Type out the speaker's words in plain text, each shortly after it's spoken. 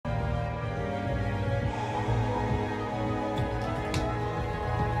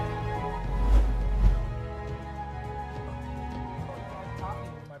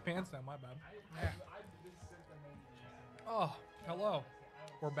handstand. My bad. Yeah. Oh, hello.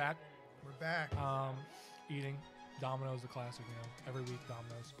 We're back. We're back. Eating Domino's, the classic. You know, every week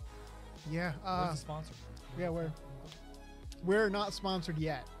Domino's. Yeah. Where's the sponsor? Yeah, we're not sponsored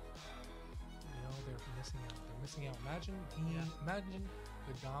yet. You know, they're missing out. They're missing out. Imagine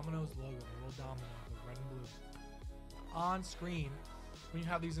the Domino's logo, the little domino, the red and blue, on screen when you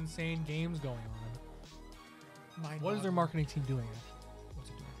have these insane games going on. What is their marketing team doing? Actually? What's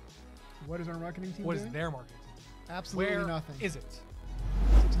it doing? What is our marketing team What doing? is their marketing team? Absolutely Where nothing. is it?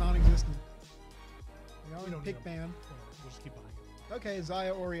 It's non-existent. We We already don't pick need ban. We'll just keep buying it. Okay,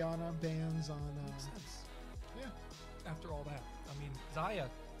 Zaya Oriana bans on. Makes sense. Yeah. After all that, I mean, Zaya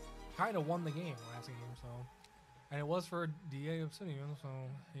kind of won the game last game, so, and it was for DA Obsidian, so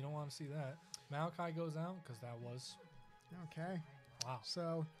you don't want to see that. Maokai goes out because that was Okay. wow.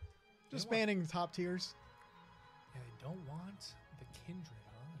 So, just They want- banning the top tiers. Yeah, they don't want the Kindred,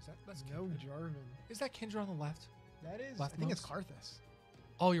 huh? That's No Kindred? Jarvan. Is that Kindred on the left? That is. Left I think it's mouse? Karthus.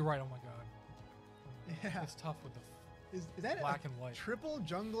 Oh, you're right. Oh my god. Yeah. It's tough with the Is that black a and white. triple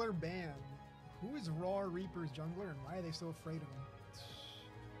jungler ban? Who is Rawr Reaper's jungler, and why are they so afraid of him?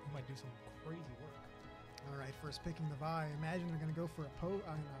 You might do some crazy work. All right, first picking the Vi. Imagine they're going to go for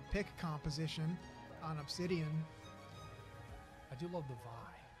a pick composition on Obsidian. I do love the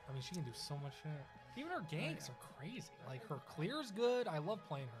Vi. I mean, she can do so much shit. Even her ganks are crazy. Like, her clear's good. I love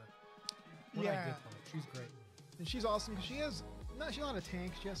playing her. What I Yeah. did from her. She's great. And she's awesome because she's not a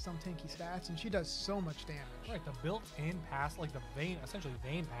tank. She has some tanky stats, and she does so much damage. Right, the built-in pass, like the essentially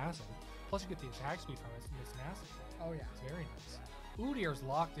vein passing. Plus, you get the attack speed from it. It's nasty. Oh, yeah. It's very nice. Udyr's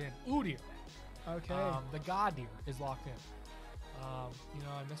locked in. Udyr. Okay. The God Deer is locked in. You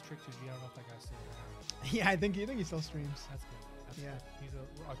know, I missed Trick 2G. I don't know if that guy's still around. Yeah, I think he still streams. That's good. That's Yeah. good. He's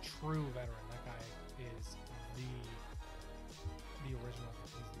a true veteran. That guy is the original. He's the original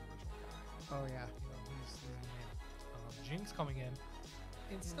guy. Oh, yeah. You know, he's the man. Jinx coming in.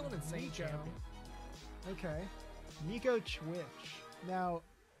 It's still an insane Nico. champion. Okay. Nico Twitch. Now,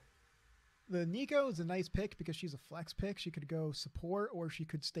 the Nico is a nice pick because she's a flex pick. She could go support or she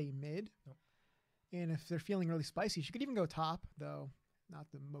could stay mid. Yep. And if they're feeling really spicy, she could even go top, though not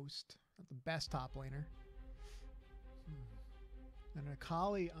the best top laner. And a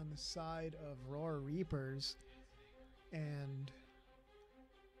Akali on the side of Rawr Reapers and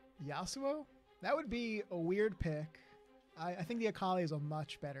Yasuo. That would be a weird pick. I think the Akali is a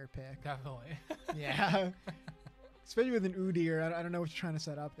much better pick. Definitely. Yeah. Especially with an Udyr. I don't know what you're trying to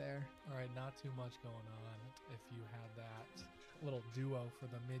set up there. All right, not too much going on if you had that little duo for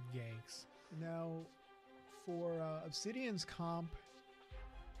the mid ganks. Now, for Obsidian's comp,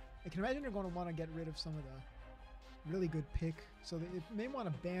 I can imagine they're going to want to get rid of some of the really good pick. So they may want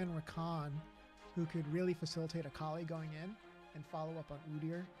to ban Rakan, who could really facilitate Akali going in and follow up on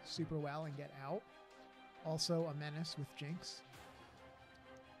Udyr super well and get out. Also a menace with Jinx.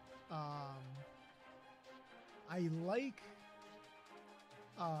 I like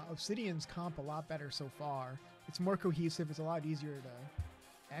Obsidian's comp a lot better so far. It's more cohesive. It's a lot easier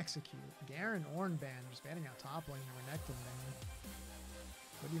to execute. Garen Ornban just banning out top lane and Renekton ban.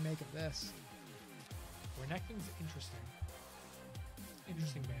 What do you make of this? Renekton's interesting.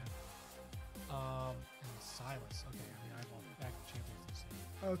 Interesting ban. And Silas. Okay, I mean, I love active champions this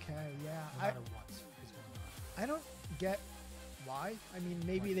season. Okay, yeah. No matter what is going on. I don't get why. I mean,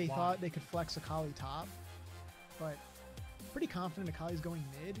 maybe Like, they why? thought they could flex Akali top, but pretty confident Akali's going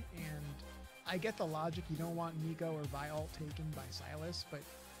mid, and I get the logic. You don't want Nico or Vialt taken by Silas, but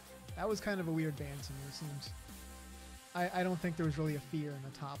that was kind of a weird ban to me, it seems. I don't think there was really a fear in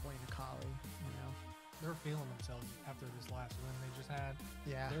the top lane Akali, you know? They're feeling themselves after this last win they just had.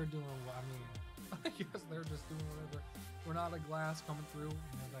 Yeah. They're doing, I mean, I guess they're just doing whatever. We're not a glass coming through.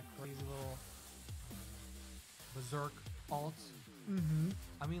 You know, that crazy little berserk alts. Mm-hmm.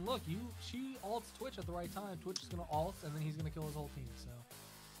 I mean, look, she alts Twitch at the right time. Twitch is going to alt, and then he's going to kill his whole team. So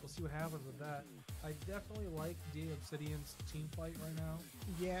we'll see what happens with that. I definitely like the Obsidian's team fight right now.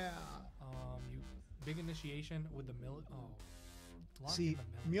 Yeah. Big initiation with the See,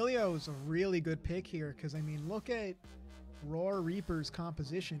 Emilio is a really good pick here because, I mean, look at Rawr Reaper's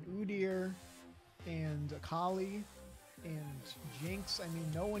composition. Udyr and Akali and Jinx. I mean,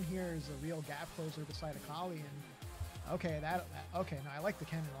 no one here is a real gap closer beside Akali. And okay, okay, no, I like the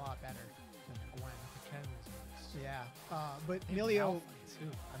Kennen a lot better than the Gwen. The Ken is nice. Yeah, but They have Emilio, Malphite,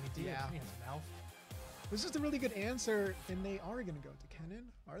 too. I mean, Yeah. DXP has Malphite. this is a really good answer, and they are going to go to Kennen,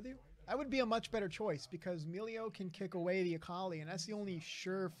 are they? That would be a much better choice because Emilio can kick away the Akali, and that's the only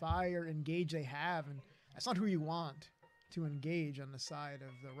surefire engage they have, and that's not who you want to engage on the side of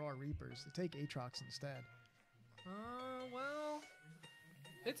the Rawr Reapers. To take Aatrox instead. Well,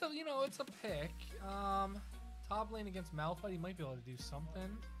 It's a it's a pick. Top lane against Malphite, he might be able to do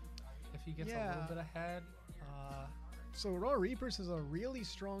something if he gets a little bit ahead. So Rawr Reapers is a really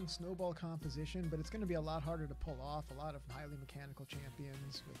strong snowball composition, but it's going to be a lot harder to pull off. A lot of highly mechanical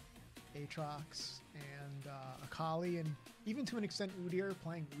champions with Aatrox and Akali, and even to an extent Udyr,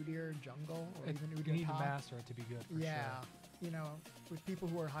 playing Udyr jungle or even Udyr You need top. to master it to be good. For sure. With people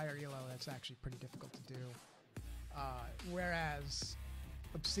who are higher elo, that's actually pretty difficult to do. Whereas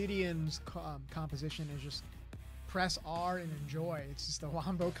Obsidian's composition is just press R and enjoy. It's just a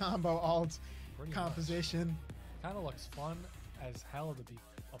wombo combo alt Pretty composition. Kind of looks fun as hell to be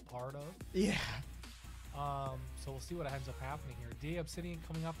a part of. Yeah. So we'll see what ends up happening here. DA Obsidian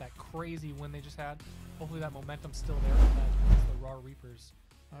coming up, that crazy win they just had. Hopefully that momentum's still there against the Rawr Reapers.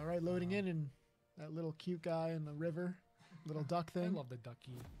 All right, loading in, and that little cute guy in the river, little duck thing. I love the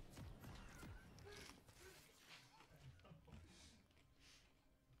ducky.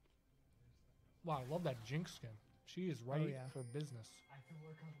 Wow, I love that Jinx skin. She is right for business.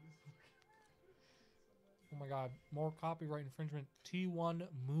 Oh my god, more copyright infringement. T1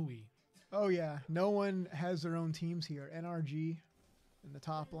 Mui. Oh yeah, no one has their own teams here. NRG in the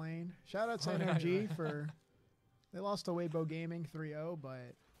top lane. Shout out to NRG for, they lost to Weibo Gaming 3-0,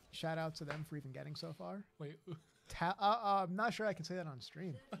 but shout out to them for even getting so far. Wait. I'm not sure I can say that on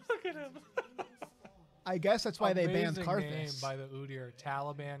stream. Look at him. I guess that's why they banned Amazing Karthus. name by the Udyr.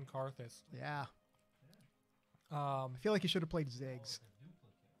 Taliban Karthus. Yeah. I feel like he should have played Ziggs.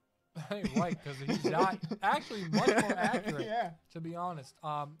 Right, because he's not actually much more accurate. Yeah. To be honest,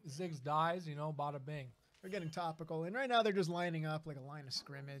 Ziggs dies, bada bing. We're getting topical, and right now they're just lining up like a line of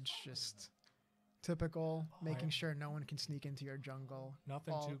scrimmage, just typical, making sure no one can sneak into your jungle.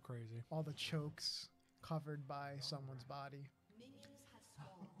 Nothing too crazy. All the chokes covered by someone's body.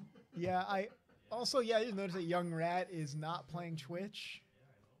 Yeah, I just noticed that Young Rat is not playing Twitch.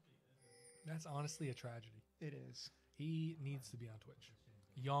 That's honestly a tragedy. It is. He needs to be on Twitch.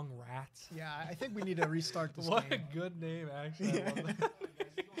 Young Rat. Yeah, I think we need to restart this What game. a good name, actually. Yeah. I love that.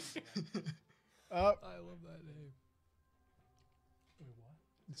 Oh. I love that name. Wait, what?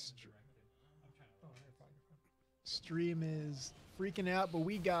 Stream is freaking out, but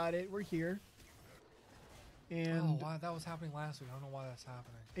we got it. We're here. And wow, that was happening last week. I don't know why that's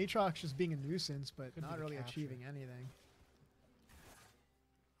happening. Aatrox just being a nuisance, but Could not be really capture. achieving anything.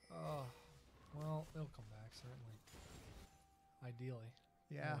 Oh, well, they'll come back, certainly. Ideally.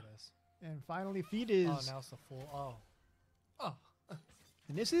 Yeah. There it is. And finally, feed is. Oh, now it's the full. Oh.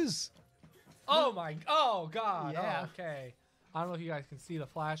 And this is. Oh, my. Oh, God. Yeah. Oh, okay. I don't know if you guys can see the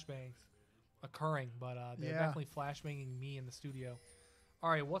flashbangs occurring, but they're definitely flashbanging me in the studio. All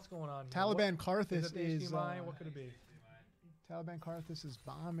right, what's going on here? Taliban Karthus is. It the is HDMI? What could it be? Taliban Karthus is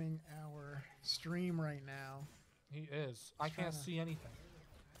bombing our stream right now. He is. I can't see anything.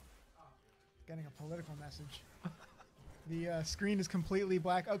 Getting a political message. The screen is completely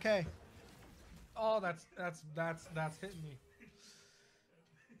black. Okay. Oh, that's hitting me.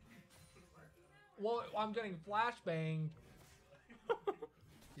 Well, I'm getting flashbang.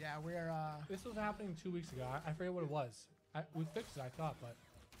 Yeah, we're. This was happening 2 weeks ago. I forget what it was. We fixed it, I thought, but.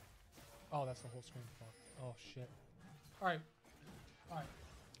 Oh, that's the whole screen. Oh shit. All right.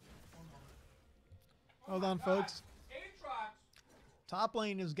 Hold on, folks. Aatrox. Top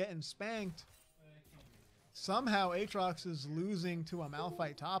lane is getting spanked. Somehow Aatrox is losing to a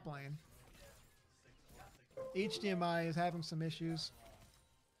Malphite top lane. HDMI is having some issues.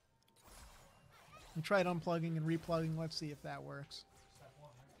 We tried unplugging and replugging. Let's see if that works.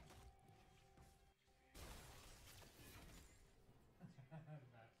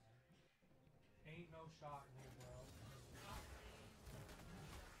 Ain't no shot in here,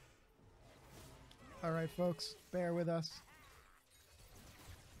 bro. All right, folks, bear with us.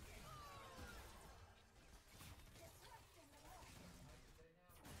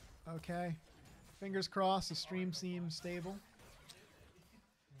 Okay. Fingers crossed, the stream seems stable.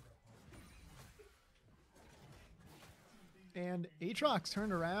 And Aatrox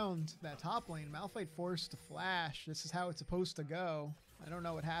turned around that top lane. Malphite forced to flash. This is how it's supposed to go. I don't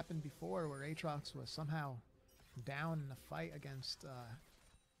know what happened before where Aatrox was somehow down in the fight against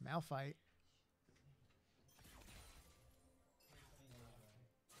Malphite.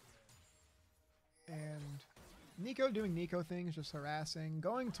 And Nico doing Nico things, just harassing,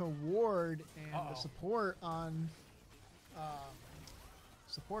 going to ward, and the support on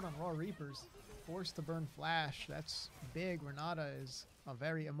Rawr Reapers, forced to burn flash. That's big. Renata is a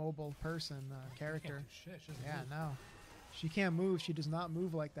very immobile person, character. No, she can't move. She does not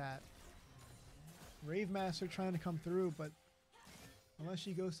move like that. Rave Master trying to come through, but Unless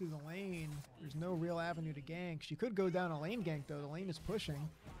she goes through the lane, there's no real avenue to gank. She could go down a lane gank, though. The lane is pushing.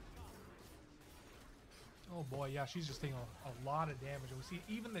 Oh, boy. Yeah, she's just taking a lot of damage. And we see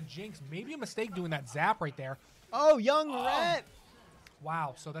even the Jinx. Maybe a mistake doing that zap right there. Oh, young rat.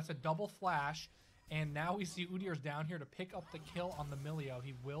 Wow. So that's a double flash. And now we see Udyr's down here to pick up the kill on the Milio.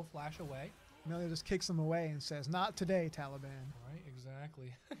 He will flash away. Milio just kicks him away and says, "Not today, Taliban." Right,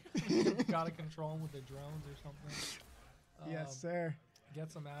 exactly. Got to control him with the drones or something. Yes, sir.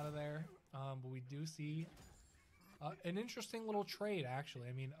 Gets him out of there. But we do see an interesting little trade, actually.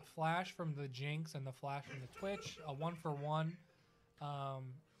 I mean, a flash from the Jinx and the flash from the Twitch, a 1-for-1.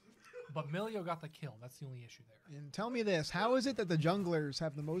 But Milio got the kill. That's the only issue there. And tell me this. How is it that the junglers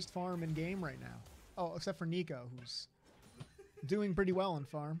have the most farm in game right now? Oh, except for Nico, who's doing pretty well in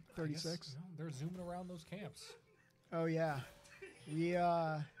farm, 36. Guess, they're zooming around those camps. Oh, yeah. We,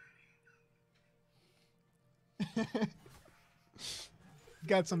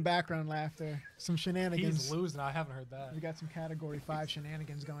 got some background laughter, some shenanigans. He's losing. I haven't heard that. We got some Category 5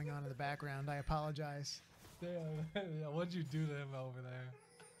 shenanigans going on in the background. I apologize. Damn. What'd you do to him over there?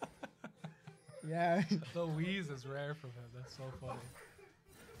 Yeah. The wheeze is rare from him. That's so funny.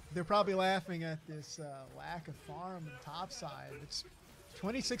 They're probably laughing at this lack of farm and topside. It's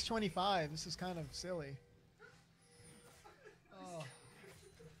 26-25. This is kind of silly. Oh.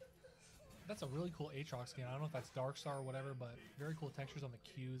 That's a really cool Aatrox skin. I don't know if that's Dark Star or whatever, but very cool textures on the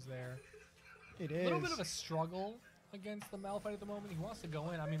Qs there. It is. A little bit of a struggle against the Malphite at the moment. He wants to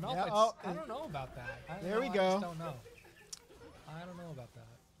go in. I mean, Malphite's, I don't know about that. There we go. I just don't know. I don't know about that.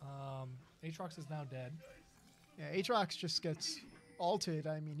 Aatrox is now dead. Yeah, Aatrox just gets ulted.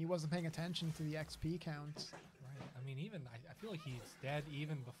 I mean, he wasn't paying attention to the XP counts. Right. I mean, even I feel like he's dead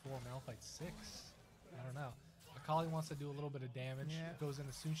even before Malphite 6. I don't know. Akali wants to do a little bit of damage. Yeah. Goes in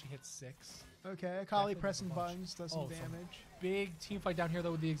as soon as she hits 6. Okay, Akali pressing buttons, does some damage. Big team fight down here,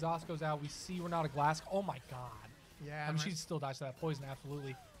 though, with the exhaust goes out. We see Renata Glass. Oh, my God. Yeah. I mean, she still dies to that poison,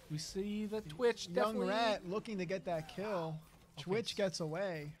 absolutely. We see the Twitch Young definitely. Rat looking to get that kill. Okay, Twitch gets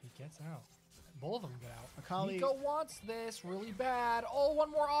away. He gets out. Both of them get out. Akali. Nico wants this really bad. Oh,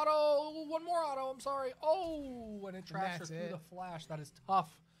 one more auto. One more auto. I'm sorry. Oh, and it traps her through the flash. That is tough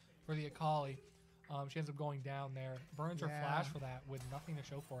for the Akali. She ends up going down there. Burns her flash for that with nothing to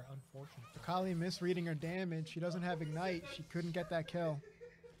show for it, unfortunately. Akali misreading her damage. She doesn't have Ignite. She couldn't get that kill.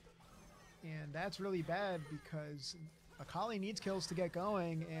 And that's really bad because Akali needs kills to get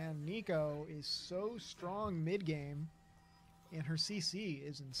going, and Nico is so strong mid-game, and her CC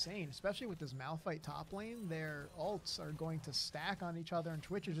is insane, especially with this Malphite top lane. Their ults are going to stack on each other, and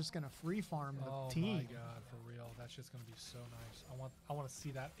Twitch is just going to free farm the team. Oh my God, for real. That's just going to be so nice. I want to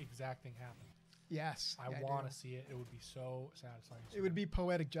see that exact thing happen. Yes. I want to see it. It would be so satisfying. It would be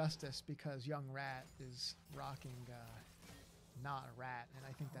poetic justice because Young Rat is rocking not a rat, and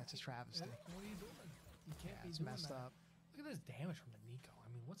I think that's a travesty. What are you doing? You can't be it's messed up. Look at this damage from the Nico.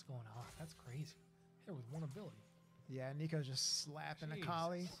 I mean, what's going on? That's crazy. Here with one ability. Yeah, Nico's just slapping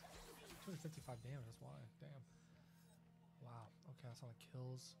Akali. 255 damage, that's why. Damn. Wow. Okay, that's all the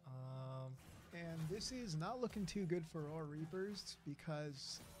kills. And this is not looking too good for Rawr Reapers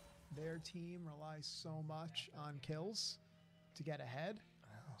because their team relies so much on kills to get ahead,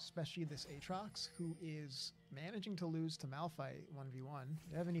 especially this Aatrox, who is managing to lose to Malphite 1v1.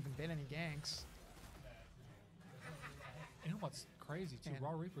 There haven't even been any ganks. You know what's crazy, too?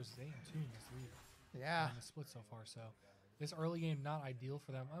 Rawr Reapers is 8-2 in this league. Yeah. In the split so far, so this early game not ideal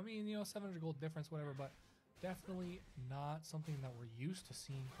for them. I mean, 700 gold difference, whatever, but definitely not something that we're used to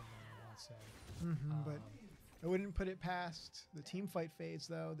seeing from them, I want to say. But I wouldn't put it past the team fight phase,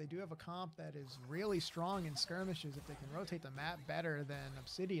 though. They do have a comp that is really strong in skirmishes. If they can rotate the map better than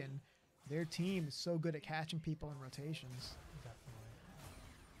Obsidian, their team is so good at catching people in rotations.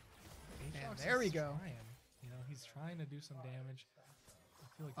 Definitely. And there we go. He's trying to do some damage. I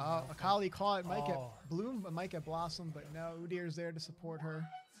feel like Akali caught. Might get Bloom, but might get Blossom, but no, Udyr's there to support her.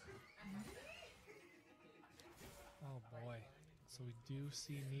 Oh boy. So we do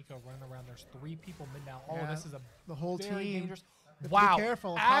see Nico running around. There's 3 people mid now. Yeah, Oh, this is the whole very team. dangerous. Wow. Be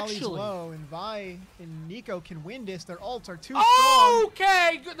careful. Akali's low, and Vi and Nico can win this. Their ults are too strong.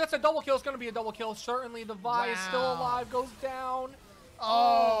 Okay, good. That's a double kill. It's going to be a double kill. Certainly the Vi is still alive. Goes down.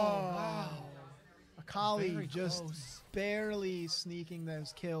 Oh, wow. Akali just barely sneaking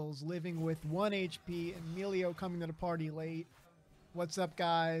those kills, living with 1 HP, and Milio coming to the party late. What's up,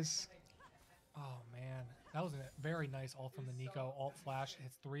 guys? Oh, man. That was a very nice ult from the Nico. Ult flash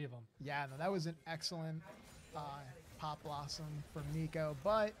hits 3 of them. Yeah, no, that was an excellent Pop Blossom from Nico,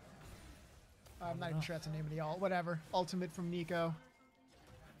 but I'm not even sure that's the name of the ult. Whatever. Ultimate from Nico.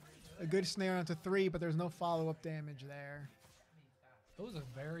 A good snare onto 3, but there's no follow-up damage there. It was a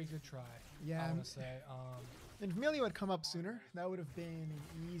very good try. Yeah. I want to say. And if Emilio had come up sooner, that would have been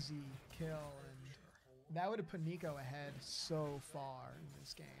an easy kill, and that would have put Nico ahead so far in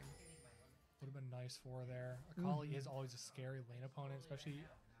this game. Would have been nice for there. Akali is always a scary lane opponent, especially,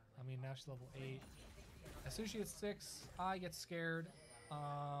 I mean, now she's level 8. As soon as she gets 6, I get scared.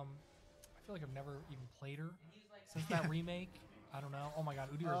 I feel like I've never even played her since that remake. I don't know. Oh my god,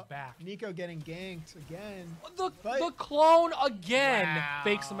 Udyr's back. Nico getting ganked again. The clone again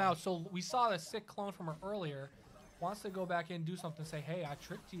fakes him Wow. out. So we saw the sick clone from her earlier. Wants to go back in, do something, say, hey, I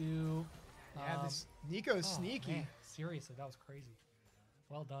tricked you. Yeah, this Nico's sneaky. Man, seriously, that was crazy.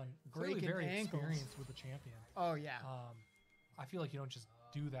 Well done. Clearly very experienced with the champion. Oh, yeah. I feel like you don't just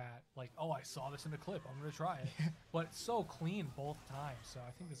do that. Like, oh, I saw this in the clip. I'm going to try it. But it's so clean both times. So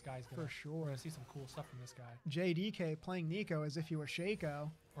I think this guy's going to... For sure. We're going to see some cool stuff from this guy. JDK playing Nico as if he were Shaco.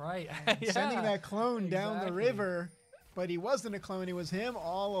 Right. Yeah. Sending that clone down the river. But he wasn't a clone. It was him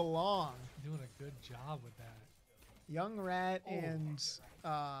all along. Doing a good job with that. Young Rat and...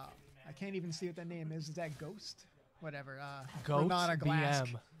 I can't even see what that name is. Is that Ghost? Whatever. Renata Glass.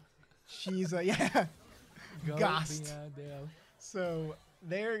 BM. She's a... Yeah. Ghost. BM. So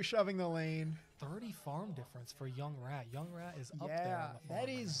they're shoving the lane. 30 farm difference for Young Rat. Young Rat is up there. Yeah, On the farm that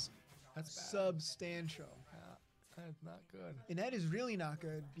is That's bad. substantial. Yeah, that's not good. And that is really not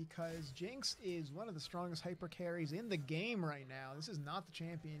good because Jinx is one of the strongest hyper carries in the game right now. This is not the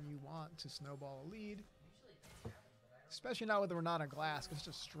champion you want to snowball a lead. Especially not with the Renata Glass, because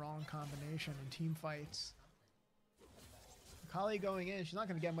it's a strong combination in team fights. Akali going in, she's not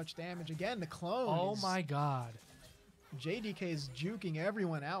going to get much damage. Again, the clone. Oh my god. JDK is juking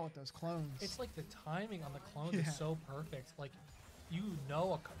everyone out with those clones. It's like the timing on the clones is so perfect. Like, you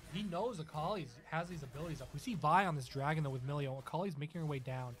know, he knows Akali has these abilities up. We see Vi on this dragon, though, with Milio. Akali's making her way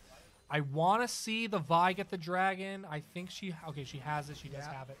down. I want to see the Vi get the dragon. I think she... Okay, she has it. She does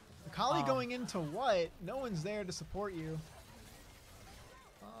have it. Akali going into what? No one's there to support you.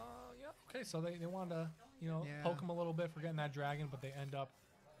 Yeah. Okay, so they wanted to, you know, poke him a little bit for getting that dragon, but they end up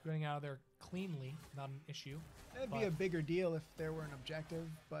getting out of there cleanly. Not an issue. That'd be a bigger deal if there were an objective,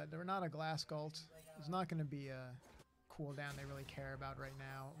 but they're not a glass cult. There's not going to be a cooldown they really care about right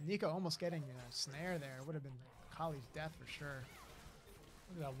now. Nico almost getting a snare there. Would have been Akali's death for sure.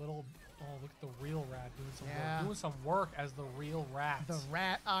 Look at that little... Oh, look at the real rat doing some work. Doing some work as the real rat. The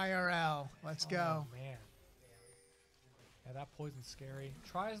rat IRL. Let's go. Oh, man. Yeah, that poison's scary.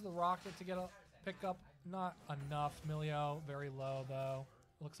 Tries the rocket to get a pickup. Not enough. Milio, very low, though.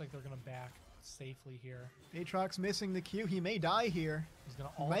 Looks like they're going to back safely here. Aatrox missing the Q. He may die here. He's going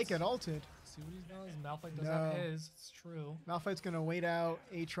to ult. Might get ulted. See what he's doing? Malphite does have his. It's true. Malphite's going to wait out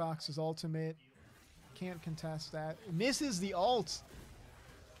Aatrox's ultimate. Can't contest that. Misses the ult.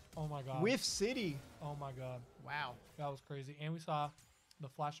 Oh my god. With City. Oh my god. Wow. That was crazy. And we saw the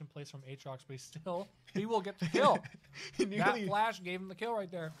flash in place from Aatrox, but he will get the kill. That flash gave him the kill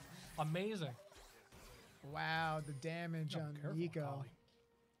right there. Amazing. Wow, the damage on Nico. Akali.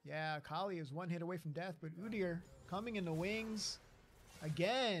 Yeah, Akali is one hit away from death, but Udyr coming in the wings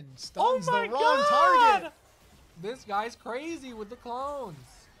again. Stuns the wrong target. This guy's crazy with the clones.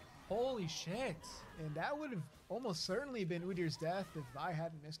 Holy shit. And that would have almost certainly been Udyr's death if I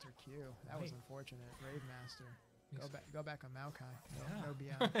hadn't missed her Q. That was unfortunate. Brave Master. Go back on Maokai.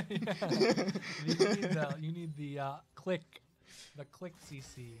 Yeah. You need the click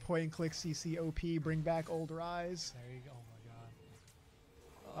CC. Point and click CC OP. Bring back old Rise. There you go. Oh my god.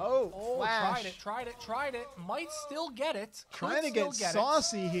 Oh, Flash. Tried it. Might still get it. Trying to get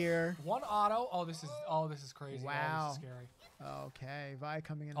saucy here. One auto. Oh, this is crazy. Wow. Oh, this is scary. Okay, Vi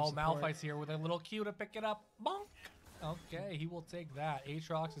coming in. Oh, Malphite's here with a little Q to pick it up. Bonk. Okay, he will take that.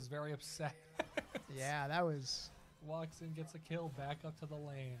 Aatrox is very upset. Yeah, that was... Walks in, gets a kill, back up to the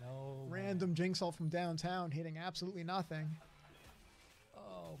lane. Oh, random Jinx ult from downtown, hitting absolutely nothing.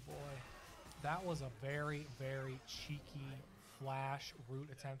 Oh, boy. That was a very, very cheeky flash root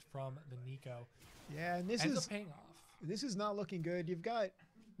attempt from the Nico. Yeah, and this is paying off. This is not looking good. You've got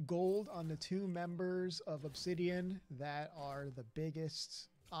gold on the 2 members of Obsidian that are the biggest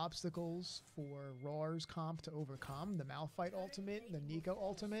obstacles for Rawr's comp to overcome. The Malphite ultimate, the Nico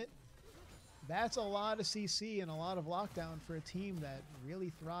ultimate. That's a lot of CC and a lot of lockdown for a team that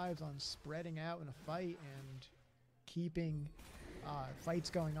really thrives on spreading out in a fight and keeping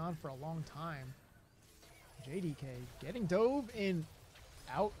fights going on for a long time. JDK getting dove in,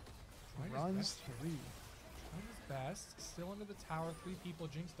 out, runs 3. Best. Still into the tower. 3 people.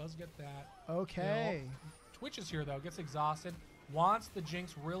 Jinx does get that. Okay. You know, Twitch is here, though. Gets exhausted. Wants the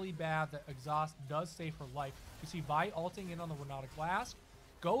Jinx really bad. The exhaust does save her life. You see Vi ulting in on the Renata Glass.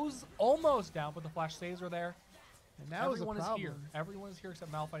 Goes almost down, but the flash saves her there. And that was a Everyone is problem. here. Everyone is here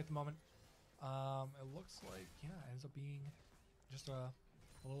except Malphite at the moment. It looks like, yeah, it ends up being just a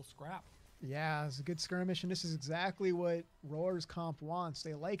little scrap. Yeah, it's a good skirmish, and this is exactly what Rawr's comp wants.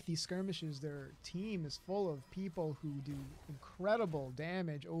 They like these skirmishes. Their team is full of people who do incredible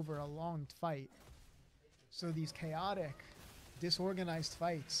damage over a long fight. So these chaotic, disorganized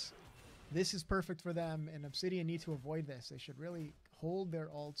fights, this is perfect for them, and Obsidian need to avoid this. They should really hold their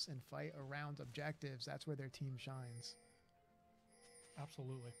ults and fight around objectives. That's where their team shines.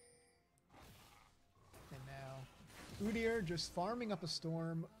 Absolutely. And now Udyr just farming up a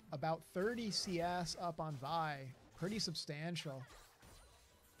storm, about 30 CS up on Vi. Pretty substantial.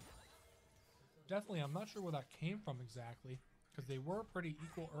 Definitely, I'm not sure where that came from exactly, because they were pretty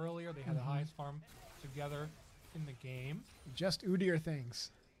equal earlier. They had the highest farm together in the game. Just Udyr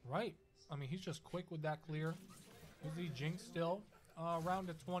things. Right. I mean, he's just quick with that clear. Is he Jinx still? Around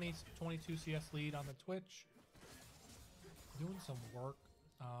a 20, 22 CS lead on the Twitch. Doing some work.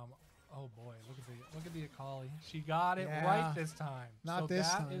 Oh boy, look at the Akali. She got it right this time. Not this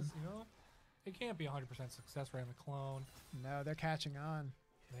time. That is, you know, it can't be 100% success rate on the clone. No, they're catching on.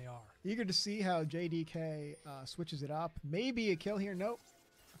 They are. Eager to see how JDK switches it up. Maybe a kill here. Nope.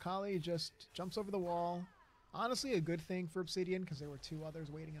 Akali just jumps over the wall. Honestly, a good thing for Obsidian because there were two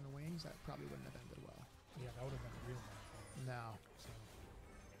others waiting in the wings. That probably wouldn't have ended well. Yeah, that would have been a real bad. No. So,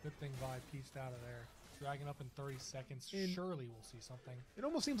 good thing Vi pieced out of there. Dragging up in 30 seconds. Surely we'll see something. It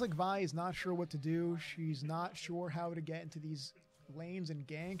almost seems like Vi is not sure what to do. She's not sure how to get into these lanes and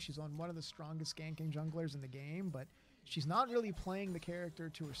gank. She's on one of the strongest ganking junglers in the game, but she's not really playing the character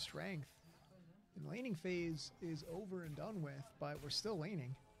to her strength. And laning phase is over and done with, but we're still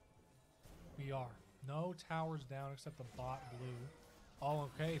laning. We are. No towers down except the bot blue. Oh,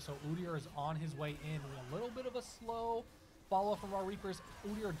 okay. So Udyr is on his way in. A little bit of a slow follow-up from our Reapers.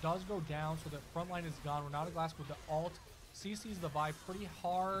 Udyr does go down, so the front line is gone. Renata Glass with the ult. CC's the Vi pretty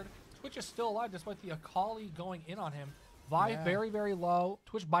hard. Twitch is still alive despite the Akali going in on him. Vi very, very low.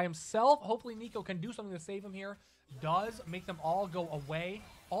 Twitch by himself. Hopefully Nico can do something to save him here. Does make them all go away.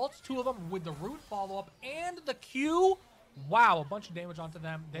 Ults, two of them with the root follow-up and the Q. Wow, a bunch of damage onto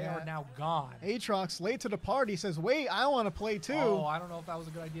them. They are now gone. Aatrox, late to the party, says, wait, I want to play too. Oh, I don't know if that was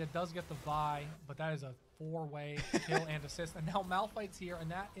a good idea. Does get the Vi, but that is a four-way kill and assist. And now Malphite's here, and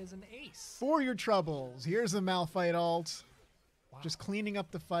that is an ace. For your troubles, here's the Malphite ult. Wow. Just cleaning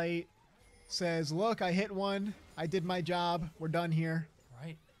up the fight. Says, look, I hit one. I did my job. We're done here.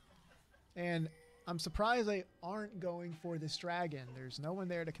 Right. And I'm surprised they aren't going for this dragon. There's no one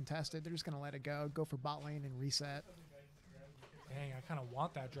there to contest it. They're just going to let it go for bot lane and reset. Dang, I kind of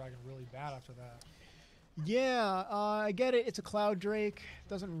want that dragon really bad after that. Yeah, I get it. It's a Cloud Drake.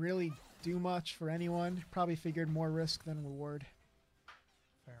 Doesn't really do much for anyone. Probably figured more risk than reward.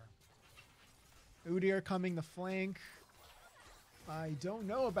 Fair. Udyr coming the flank. I don't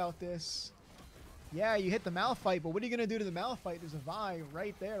know about this. Yeah, you hit the Malphite, but what are you going to do to the Malphite? There's a Vi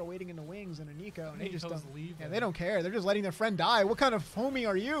right there waiting in the wings and a Nico. And they just don't, yeah, they don't care. They're just letting their friend die. What kind of homie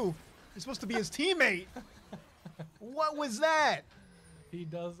are you? You're supposed to be his teammate. What was that? He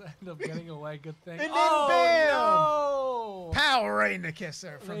does end up getting away. Good thing. And then bam! No! Power right in the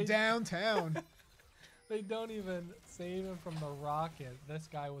kisser from downtown. They don't even save him from the rocket. This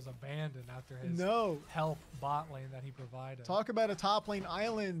guy was abandoned after his help bot lane that he provided. Talk about a top lane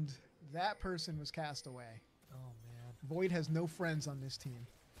island. That person was cast away. Oh, man. Void has no friends on this team.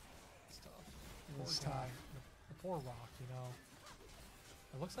 It's tough. It's tough. The poor Rock, you know.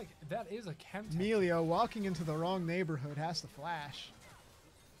 It looks like that is a Chemtech. Emilio walking into the wrong neighborhood has to flash.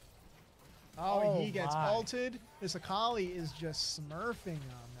 Oh, he gets ulted. This Akali is just smurfing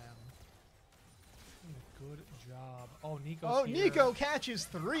on them. Good job. Oh, Nico's Oh, here. Nico catches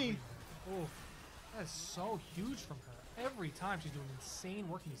 3. Oh, that is so huge from her. Every time she's doing insane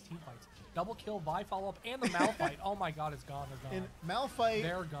work in these team fights. Double kill, Vi follow-up, and the Malphite. Oh my god, it's gone. They're gone. And Malphite,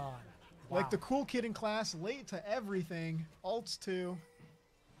 they're gone. Wow. Like the cool kid in class, late to everything. Ults 2.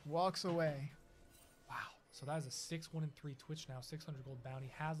 Walks away. Wow. So that is a 6-1-3 Twitch now. 600 gold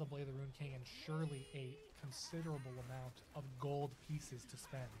bounty. Has a Blade of the Rune King and surely a considerable amount of gold pieces to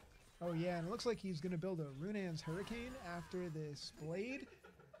spend. Oh yeah, and it looks like he's going to build a Runan's Hurricane after this Blade.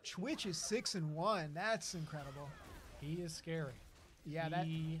 Twitch is 6-1. That's incredible. He is scary. Yeah,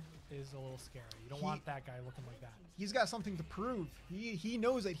 he is a little scary. You don't want that guy looking like that. He's got something to prove. He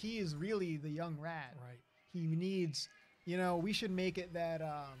knows that he is really the young rat. Right. He needs... You know, we should make it that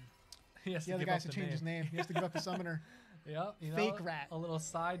the other guy has to change his name. He has to give up the summoner. Yep. You know, fake rat. A little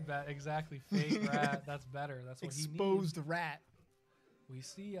side bet. Exactly. Fake rat. That's better. That's what he needs. Exposed rat. We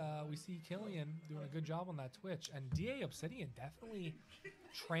see Killian doing a good job on that Twitch. And DA Obsidian definitely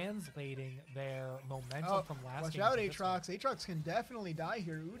translating their momentum from last watch game. out, Aatrox. Aatrox can definitely die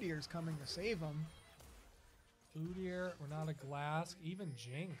here. Udyr's coming to save him. Udyr, Renata Glass, even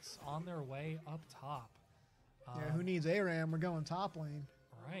Jinx on their way up top. Yeah, who needs ARAM? We're going top lane.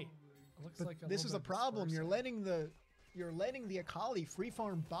 Right. Looks but like this is a problem. You're letting the Akali free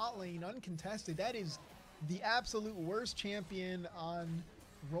farm bot lane uncontested. That is the absolute worst champion on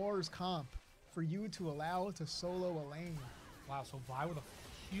Rawr's comp for you to allow to solo a lane. Wow, so Vi with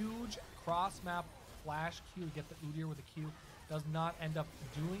a huge cross-map flash Q to get the Udyr with a Q. Does not end up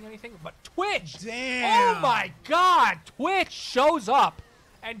doing anything, but Twitch! Damn! Oh my god! Twitch shows up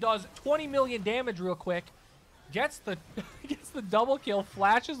and does 20 million damage real quick. Gets the double kill,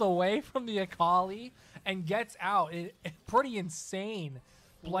 flashes away from the Akali, and gets out. Pretty insane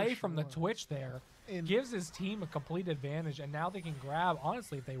play from the Twitch there. Gives his team a complete advantage, and now they can grab,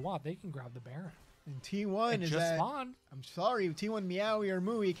 honestly, if they want, they can grab the Baron. And T1 is just spawned. I'm sorry, T1 Meowie or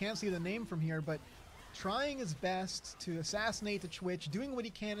Mooey, can't see the name from here, but trying his best to assassinate the Twitch, doing what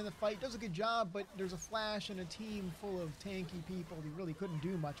he can in the fight, does a good job, but there's a Flash and a team full of tanky people. He really couldn't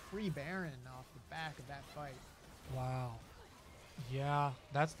do much. Free Baron off the back of that fight. Wow. Yeah,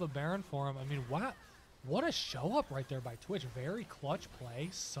 that's the Baron for him. I mean, what a show up right there by Twitch. Very clutch play.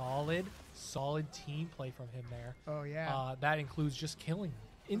 Solid team play from him there. Oh, yeah. That includes just killing them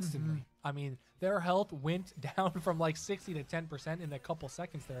instantly. I mean, their health went down from like 60 to 10% in a couple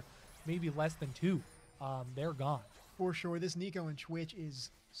seconds there. Maybe less than 2. They're gone. For sure. This Nico and Twitch is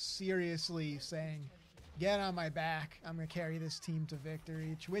seriously saying, get on my back. I'm going to carry this team to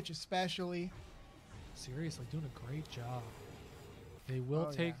victory. Twitch especially. Seriously, doing a great job. They will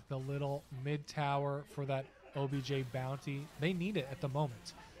take the little mid tower for that OBJ bounty. They need it at the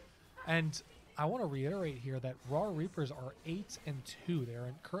moment. And I want to reiterate here that Rawr Reapers are 8-2.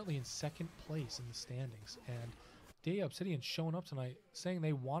 They're currently in 2nd place in the standings. And Obsidian showing up tonight saying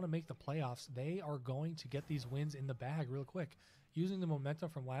they want to make the playoffs. They are going to get these wins in the bag real quick. Using the momentum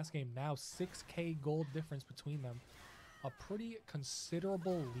from last game, now 6K gold difference between them. A pretty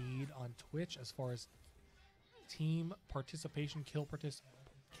considerable lead on Twitch as far as team participation, kill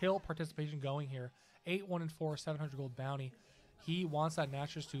participation going here. 8-1-4, 700 gold bounty. He wants that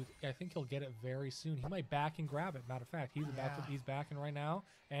Natur's Tooth. I think he'll get it very soon. He might back and grab it. Matter of fact, he's backing right now,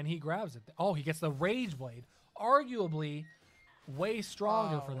 and he grabs it. Oh, he gets the Rage Blade. Arguably way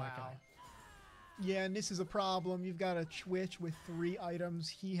stronger for that guy. Yeah, and this is a problem. You've got a Twitch with 3 items.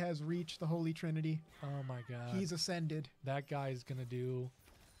 He has reached the Holy Trinity. Oh my god. He's ascended. That guy is going to do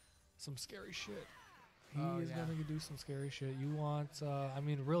some scary shit. He is going to do some scary shit. You want, I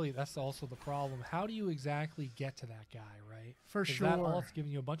mean, really, that's also the problem. How do you exactly get to that guy, right? For sure. That ult's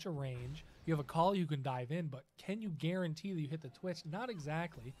giving you a bunch of range. You have a call you can dive in, but can you guarantee that you hit the Twitch? Not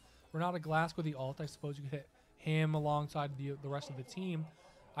exactly. Renata Glass with the ult. I suppose you could hit him alongside the rest of the team.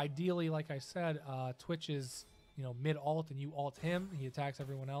 Ideally, like I said, Twitch is, mid-ult and you ult him. He attacks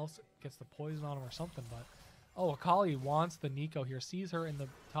everyone else, gets the poison on him or something, but... Oh, Akali wants the Nico here. Sees her in the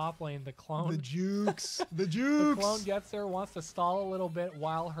top lane. The clone. The jukes. The jukes. The clone gets there, wants to stall a little bit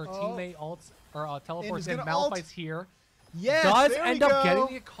while her teammate ults or teleports in. Malphite's here. Yes, does end up getting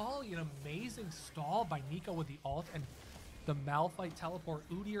the Akali. An amazing stall by Nico with the ult and the Malphite teleport.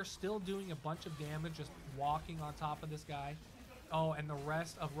 Udyr still doing a bunch of damage, just walking on top of this guy. Oh, and the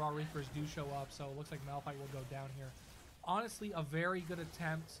rest of Rawr Reapers do show up, so it looks like Malphite will go down here. Honestly, a very good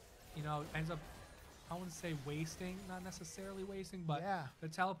attempt. Ends up, I wouldn't say wasting, not necessarily wasting, but the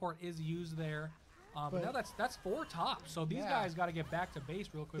teleport is used there. But now that's 4 tops, so these guys got to get back to base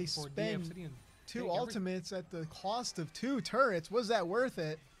real quick before Obsidian. 2 ultimates at the cost of 2 turrets. Was that worth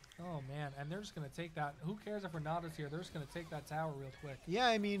it? Oh, man, and they're just going to take that. Who cares if Renata's here? They're just going to take that tower real quick. Yeah,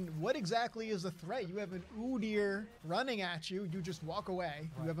 I mean, what exactly is the threat? You have an Udyr running at you. You just walk away.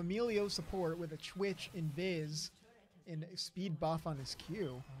 Right. You have Emilio support with a Twitch Invis and speed buff on his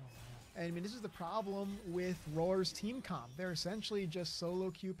Q. Oh, and I mean, this is the problem with Rawr's team comp. They're essentially just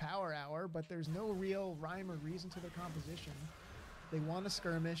solo Q power hour, but there's no real rhyme or reason to their composition. They want to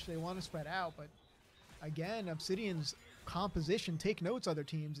skirmish, they want to spread out, but again, Obsidian's composition, take notes other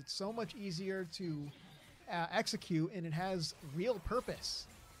teams, it's so much easier to execute, and it has real purpose.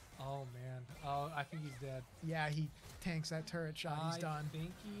 Oh, man. Oh, I think he's dead. Yeah, he tanks that turret shot. He's done. I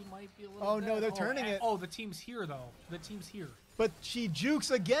think he might be a little dead. No, they're turning it. Oh, the team's here, though. The team's here. But she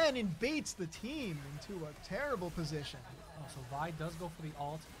jukes again and baits the team into a terrible position. Oh, so Vi does go for the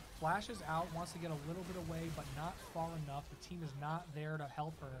ult. Flashes out, wants to get a little bit away, but not far enough. The team is not there to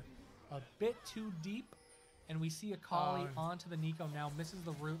help her. A bit too deep, and we see Akali onto the Nico now. Misses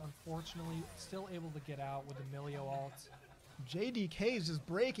the root, unfortunately. Still able to get out with the Emilio ult. JDK is just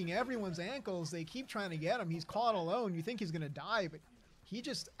breaking everyone's ankles. They keep trying to get him. He's caught alone. You think he's going to die, but he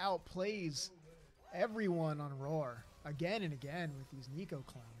just outplays everyone on Rawr again and again with these Nico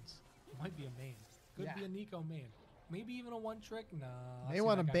clones. Might be a main. Could be a Nico main. Maybe even a one trick. Nah. They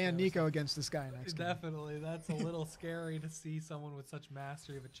want to ban Nico against this guy next game. Definitely. That's a little scary to see someone with such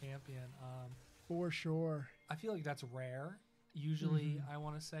mastery of a champion. For sure. I feel like that's rare. Usually, I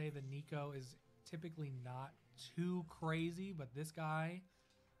want to say the Nico is typically not too crazy, but this guy,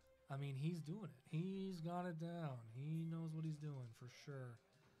 I mean, he's doing it. He's got it down. He knows what he's doing for sure.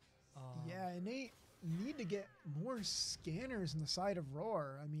 Yeah, and they need to get more scanners in the side of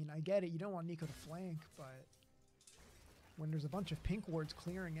Rawr. I mean, I get it. You don't want Nico to flank, but when there's a bunch of pink wards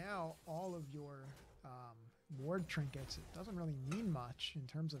clearing out all of your ward trinkets, it doesn't really mean much in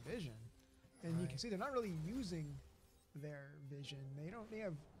terms of vision. And you can see they're not really using their vision. They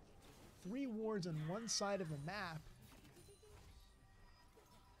have 3 wards on one side of the map.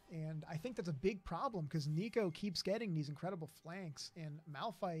 And I think that's a big problem because Nico keeps getting these incredible flanks and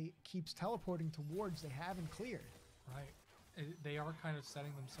Malphite keeps teleporting to wards they haven't cleared. Right. They are kind of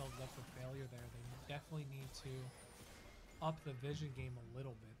setting themselves up for failure there. They definitely need to up the vision game a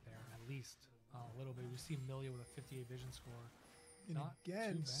little bit there, at least a little bit. We see Milia with a 58 vision score. And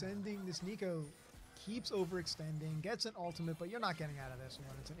again, sending this Nico keeps overextending, gets an ultimate, but you're not getting out of this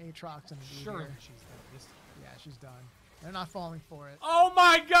one. It's an Aatrox and an Sure, Udyr. she's done. Yeah, she's done. They're not falling for it. Oh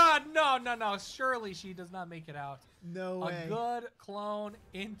my god, no. Surely she does not make it out. No way. A good clone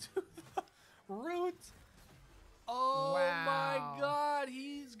into the root. Oh my god,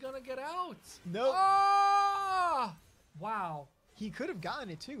 he's gonna get out. Nope. Oh! Wow. He could have gotten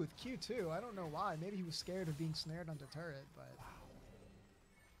it too with Q2. I don't know why. Maybe he was scared of being snared under turret, but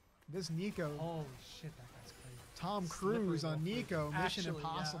this Nico. Holy shit, that guy's crazy. Tom Cruise on Nico, Mission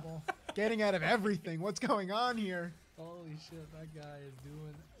Impossible. Getting out of everything. What's going on here? Holy shit, that guy is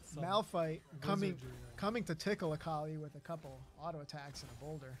doing some Malphite coming to tickle Akali with a couple auto attacks and a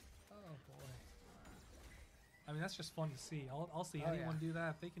boulder. Oh boy. I mean, that's just fun to see. I'll see anyone do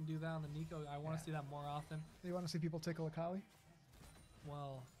that. If they can do that on the Nico, I want to see that more often. You want to see people tickle Akali?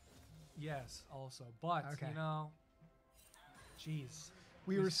 Well, yes, also. But, you know, jeez.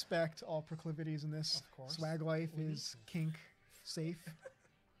 We respect all proclivities in this. Of course. Swag Life is kink safe,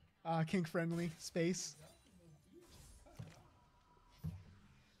 kink friendly space.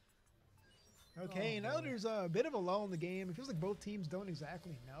 Okay, now there's a bit of a lull in the game. It feels like both teams don't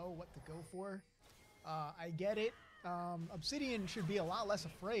exactly know what to go for. I get it. Obsidian should be a lot less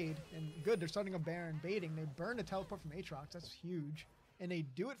afraid. And good, they're starting a Baron baiting. They burn a teleport from Aatrox. That's huge. And they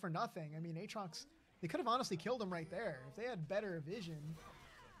do it for nothing. I mean, Aatrox, they could have honestly killed him right there. If they had better vision,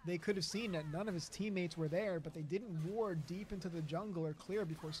 they could have seen that none of his teammates were there, but they didn't ward deep into the jungle or clear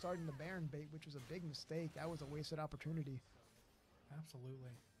before starting the Baron bait, which was a big mistake. That was a wasted opportunity. Absolutely.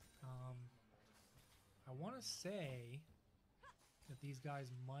 I want to say that these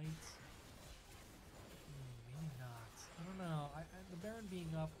guys might... maybe not. I don't know. The Baron being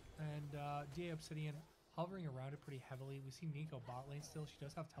up and DA Obsidian hovering around it pretty heavily. We see Nico bot lane still. She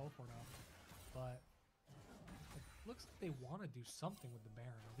does have teleport up. But it looks like they want to do something with the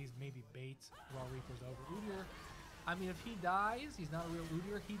Baron. At least maybe bait Rawr Reaper's over. Udyr, I mean, if he dies, he's not a real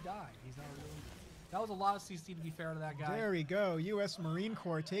Udyr. He died. He's not a real Udyr. That was a lot of CC, to be fair to that guy. There we go. U.S. Marine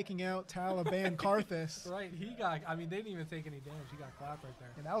Corps taking out Taliban Karthus. Right. He got, I mean, they didn't even take any damage. He got clapped right there.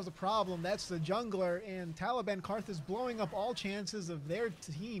 And that was the problem. That's the jungler, and Taliban Karthus blowing up all chances of their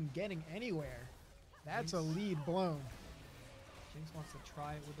team getting anywhere. That's a lead blown. Jinx wants to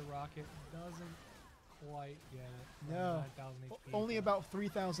try it with the rocket. Doesn't quite get it. No. 9,000 HP. Only about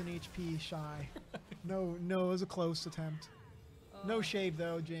 3,000 HP shy. No, it was a close attempt. No shave,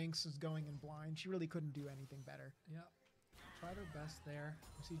 though. Jinx is going in blind. She really couldn't do anything better. Yep. Tried her best there.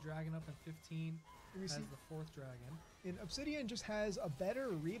 We see Dragon up at 15. We see the 4th Dragon. And Obsidian just has a better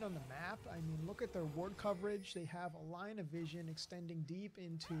read on the map. I mean, look at their ward coverage. They have a line of vision extending deep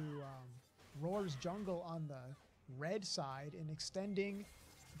into Rawr's jungle on the red side and extending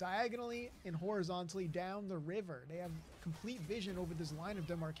diagonally and horizontally down the river. They have complete vision over this line of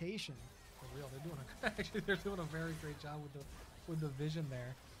demarcation. For real, they're doing a very great job with the vision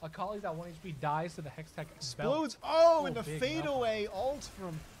there. Akali's at 1 HP, dies to the Hextech explodes. Oh, and the fadeaway ult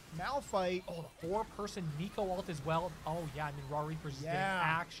from Malphite. Oh, the 4-person Nico ult as well. Oh yeah, I mean Rawr Reaper's getting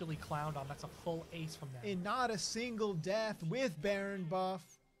actually clowned on. That's a full ace from them. And not a single death with Baron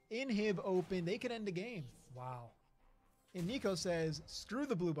buff. Inhib open, they could end the game. Wow. And Nico says, screw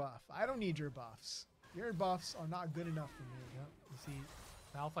the blue buff. I don't need your buffs. Your buffs are not good enough for me. Yep. You see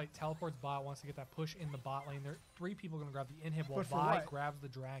Malphite teleports bot, wants to get that push in the bot lane. There 3 people going to grab the inhib while Vi grabs the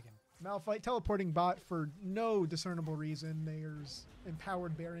dragon. Malphite teleporting bot for no discernible reason. There's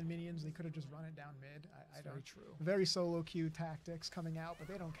empowered Baron minions. They could have just run it down mid. I don't. Very true. Very solo queue tactics coming out, but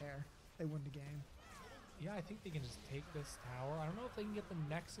they don't care. They win the game. Yeah, I think they can just take this tower. I don't know if they can get the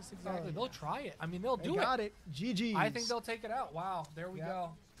Nexus exactly. Oh, They'll try it. I mean, they'll do it. They got it. GG's. I think they'll take it out. Wow, there we go.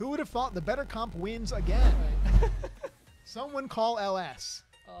 Who would have thought the better comp wins again? Someone call LS.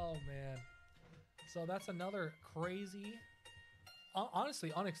 Oh, man. So that's another crazy,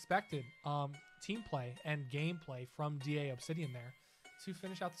 honestly unexpected team play and gameplay from DA Obsidian there to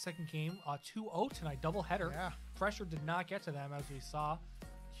finish out the second game. 2-0 tonight, double header. Yeah. Pressure did not get to them, as we saw.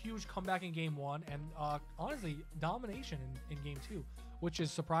 Huge comeback in game 1, and honestly, domination in game 2, which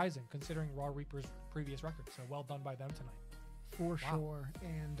is surprising considering Rawr Reaper's previous record. So well done by them tonight. For sure.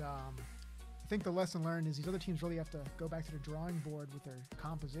 And I think the lesson learned is these other teams really have to go back to the drawing board with their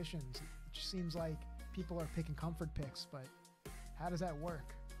compositions. It just seems like people are picking comfort picks, but how does that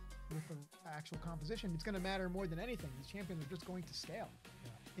work with the actual composition? It's going to matter more than anything. These champions are just going to scale.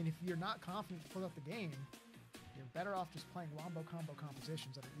 Yeah. And if you're not confident to pull up the game, you're better off just playing wombo combo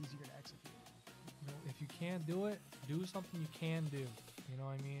compositions that are easier to execute. You know, if you can't do it, do something you can do. You know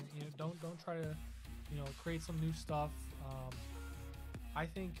what I mean? You know, don't try to, create some new stuff. I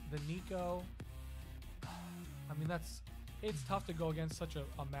think the Nico, I mean, it's tough to go against such a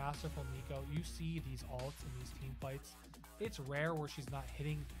masterful Nico. You see these ults in these team fights. It's rare where she's not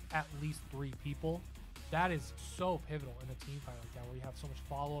hitting at least 3 people. That is so pivotal in a team fight like that, where you have so much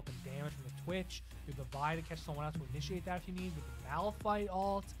follow-up and damage from the Twitch. You have the Vi to catch someone else to initiate that if you need, with the Malphite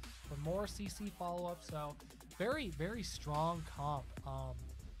ult, for more CC follow-up. So very, very strong comp.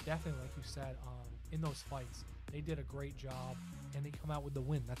 Definitely, like you said, in those fights, they did a great job, and they come out with the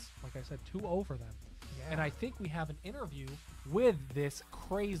win. That's, like I said, 2-0 for them. Yeah. And I think we have an interview with this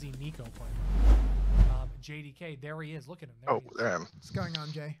crazy Nico player. JDK, there he is. Look at him. There I am. What's going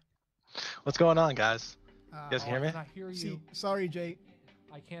on, Jay? What's going on, guys? You guys hear me? I cannot hear you. See, sorry, Jay.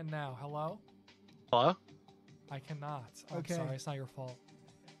 I can now. Hello? Hello? I cannot. Okay. I'm sorry. It's not your fault.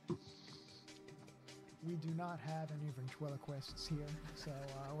 We do not have any ventriloquists here, so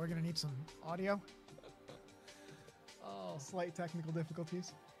we're going to need some audio. Oh. Slight technical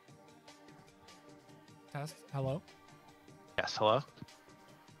difficulties. Test. Hello? Yes, hello?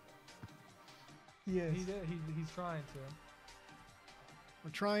 He is. He's trying to. We're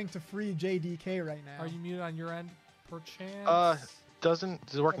trying to free JDK right now. Are you muted on your end, perchance? Does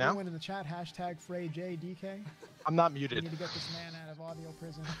it work now? Everyone in the chat, hashtag Frey JDK. I'm not We muted. need to get this man out of audio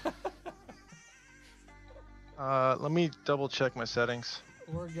prison. Let me double check my settings.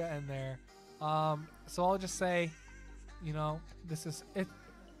 We're getting there. So I'll just say, this is it.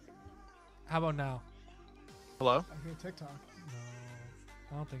 How about now? Hello? I hear TikTok.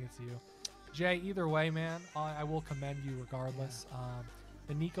 No, I don't think it's you. Jay, either way, man, I will commend you regardless. Yeah.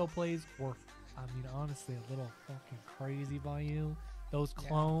 The Nico plays were, honestly, a little fucking crazy by you. Those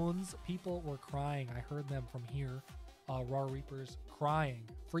clones, people were crying. I heard them from here. Rawr Reapers crying,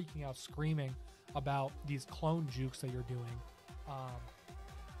 freaking out, screaming about these clone jukes that you're doing.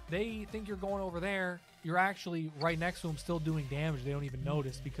 They think you're going over there. You're actually right next to them, still doing damage. They don't even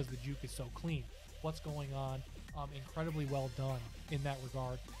notice because the juke is so clean. What's going on? Incredibly well done in that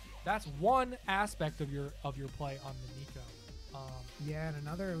regard. That's one aspect of your play on the Nico. Yeah, and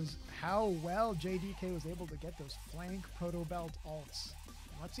another was how well JDK was able to get those flank proto belt ults.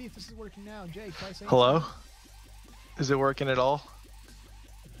 Let's see if this is working now. Jay, try saying Hello? something. Is it working at all?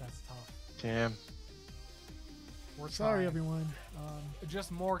 That's tough. Damn. We're Sorry, trying. everyone.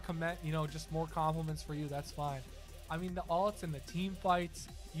 Just more just more compliments for you. That's fine. I mean, the ults and the team fights,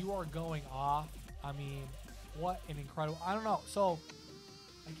 you are going off. I mean, what an incredible. I don't know. So,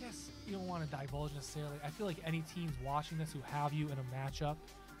 I guess you don't want to divulge necessarily. I feel like any teams watching this who have you in a matchup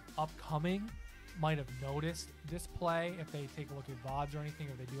upcoming might have noticed this play if they take a look at VODs or anything,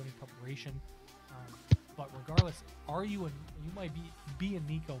 or they do any preparation. But regardless, you might be a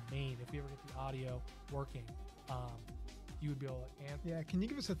Nico main if we ever get the audio working. You would be able to answer. Yeah, can you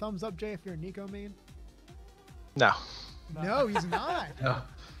give us a thumbs up, Jay, if you're a Nico main? No. No, he's not. No.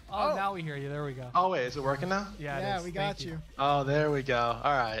 Oh, now we hear you. There we go. Oh, wait, is it working now? Yeah, it Yeah, is. we Thank got you. Oh, there we go.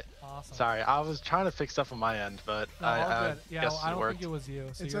 All right. Awesome. Sorry, I was trying to fix stuff on my end, but No, I all good. Yeah, guess I it don't worked. think it was you,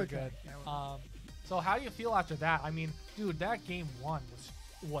 so It's you're okay. good. Yeah, So how do you feel after that? I mean, dude, that game 1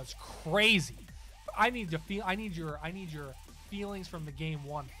 was crazy. I need your feelings from the game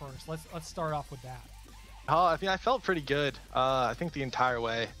 1 first. Let's start off with that. Oh, I mean, I felt pretty good. I think the entire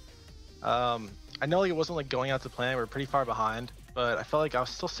way. I know it wasn't going out to plan. We were pretty far behind, but I felt like I was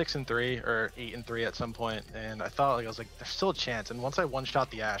still 6-3 or 8-3 at some point, and I felt like there's still a chance. And once I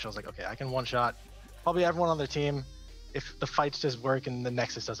one-shot the Ashe, I was like, okay, I can one-shot probably everyone on their team, if the fights just work and the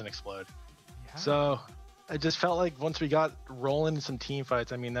Nexus doesn't explode. Yeah. So I just felt like once we got rolling in some team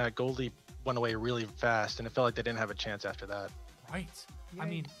fights, I mean, that gold leap went away really fast, and it felt like they didn't have a chance after that. Right. Yeah. I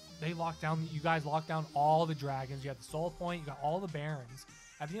mean, they locked down. You guys locked down all the dragons. You got the soul point. You got all the barons.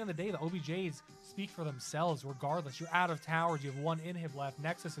 At the end of the day, the OBJs speak for themselves. Regardless, you're out of towers. You have one inhib left.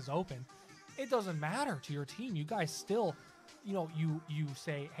 Nexus is open. It doesn't matter to your team. You guys still, you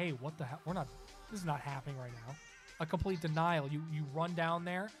say, hey, what the hell? This is not happening right now. A complete denial. You run down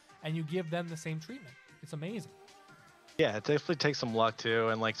there and you give them the same treatment. It's amazing. Yeah, it definitely takes some luck too,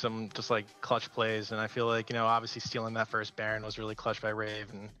 and like some just like clutch plays. And I feel like, obviously stealing that first Baron was really clutch by Rave.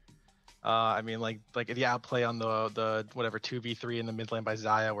 And I mean, like the outplay on the whatever 2v3 in the mid lane by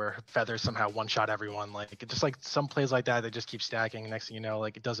Xayah, where Feather somehow one shot everyone. Like just like some plays like that, they just keep stacking. Next thing you know,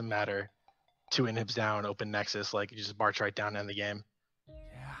 like it doesn't matter. 2 inhibs down, open Nexus, like you just march right down to end the game.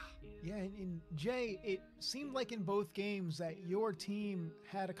 Yeah, and Jay, it seemed like in both games that your team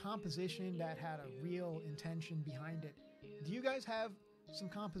had a composition that had a real intention behind it. Do you guys have some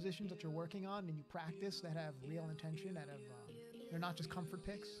compositions that you're working on and you practice that have real intention, that have they're not just comfort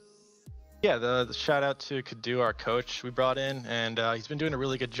picks? Yeah, the shout out to Kadu, our coach we brought in, and he's been doing a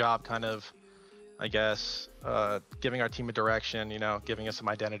really good job kind of, I guess, giving our team a direction, giving us some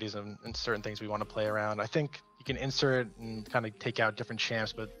identities and certain things we want to play around. I think you can insert and kind of take out different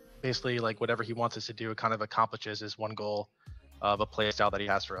champs, but basically like whatever he wants us to do, it kind of accomplishes his one goal of a play style that he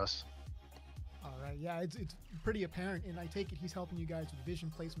has for us. All right, yeah, it's pretty apparent, and I take it he's helping you guys with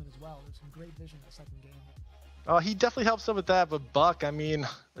vision placement as well. There's some great vision in the second game. Oh, he definitely helps them with that, but Buck, I mean,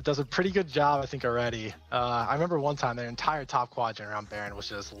 it does a pretty good job, I think, already. I remember one time their entire top quadrant around Baron was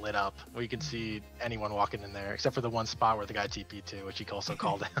just lit up, where you could see anyone walking in there, except for the one spot where the guy TP'd to, which he also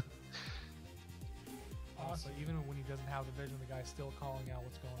called out. So even when he doesn't have the vision, the guy's still calling out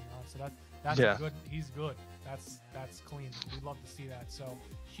what's going on. So that's good. He's good. That's clean. We'd love to see that. So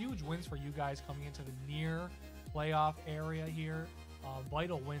huge wins for you guys coming into the near playoff area here.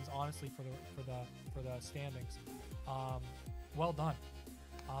 Vital wins, honestly, for the standings. Well done.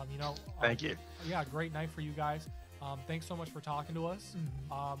 Thank you. Yeah, great night for you guys. Thanks so much for talking to us.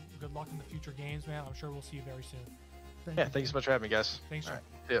 Good luck in the future games, man. I'm sure we'll see you very soon. Thank you so much for having me, guys. Thanks. All right.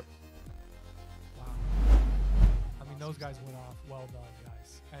 Yep. Wow. I mean, those guys went off. Well done,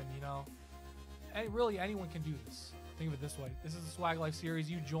 guys. And really anyone can do this. Think of it this way: this is a Swag Life series.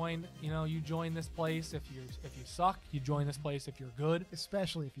 You join this place if you suck. You join this place if you're good.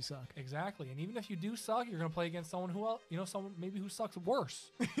 Especially if you suck. Exactly. And even if you do suck, you're gonna play against someone someone maybe who sucks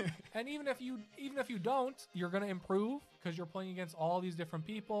worse. And even if you don't, you're gonna improve because you're playing against all these different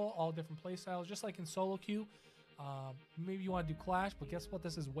people, all different play styles. Just like in solo queue, maybe you want to do Clash, but guess what?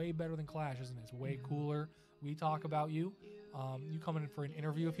 This is way better than Clash, isn't it? It's way cooler. We talk about you. You come in for an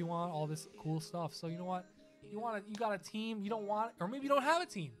interview if you want, all this cool stuff. So you know what? You got a team, you don't want, or maybe you don't have a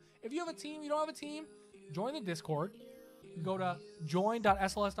team. If you have a team, you don't have a team, join the Discord. Go to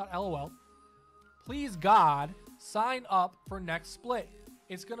join.sls.lol. Please God, sign up for next split.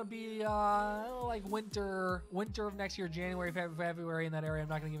 It's gonna be like winter of next year, January, February, in that area. I'm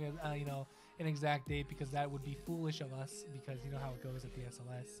not gonna give you an exact date because that would be foolish of us, because you know how it goes at the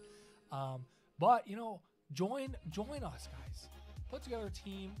SLS. But join us, guys. Put together a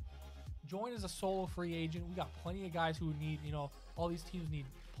team. Join as a solo free agent. We got plenty of guys who need, all these teams need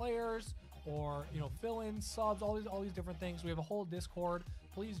players or, fill-ins, subs, all these different things. We have a whole Discord.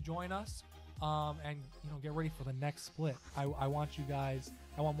 Please join us and, get ready for the next split. I want you guys,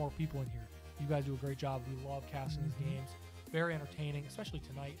 I want more people in here. You guys do a great job. We love casting these games. Very entertaining, especially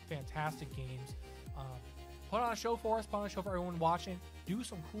tonight. Fantastic games. Put on a show for us. Put on a show for everyone watching. Do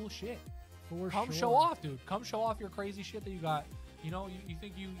some cool shit. Come show off, dude. Come show off your crazy shit that you got. You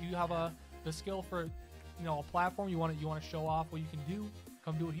think you have the skill for, a platform. You want to show off what you can do.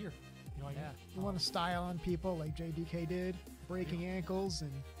 Come do it here. You know what I mean? You want to style on people like JDK did, breaking ankles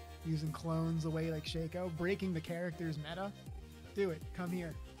and using clones away like Shaco, breaking the character's meta. Do it. Come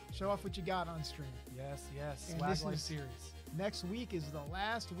here. Show off what you got on stream. Yes. And Swag Life series. Next week is the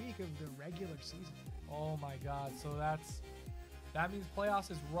last week of the regular season. Oh my God! So that means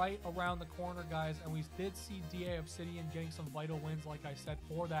playoffs is right around the corner, guys. And we did see DA Obsidian getting some vital wins, like I said,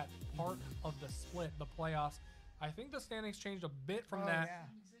 for that part of the split, the playoffs. I think the standings changed a bit from that. Yeah.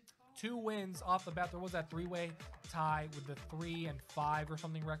 2 wins off the bat. There was that 3-way tie with the 3-5 or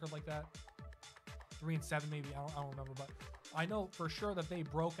something record like that. 3-7 maybe. I don't remember, but I know for sure that they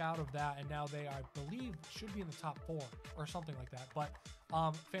broke out of that, and now they, I believe, should be in the top 4 or something like that. But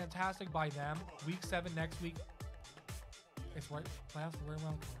fantastic by them. Week 7 next week. It's right, playoffs are right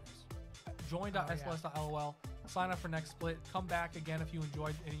around the corners. Join.sls.lol. Sign up for next split. Come back again if you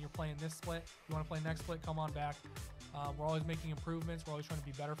enjoyed and you're playing this split. If you want to play next split, come on back. We're always making improvements. We're always trying to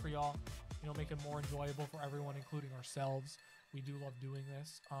be better for y'all. You know, make it more enjoyable for everyone, including ourselves. We do love doing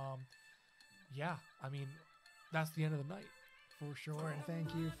this. Yeah, I mean, that's the end of the night. For sure, and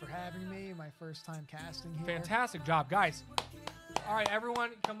thank you for having me. My first time casting here. Fantastic job, guys. All right,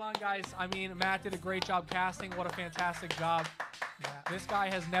 everyone, come on, guys. I mean, Matt did a great job casting. What a fantastic job. Yeah. This guy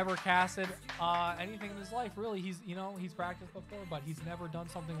has never casted anything in his life, really. He's practiced before, but he's never done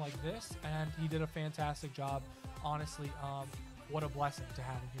something like this, and he did a fantastic job. Honestly, what a blessing to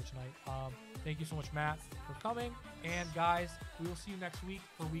have him here tonight. Thank you so much, Matt, for coming. And guys, we will see you next week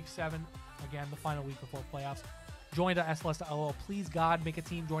for week 7. Again, the final week before playoffs. Join the SLS.LL. Please, God, make a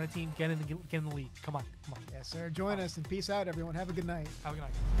team, join a team, get in the league. Come on. Yes, sir. Join us, and peace out, everyone. Have a good night. Have a good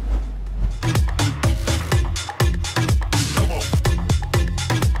night.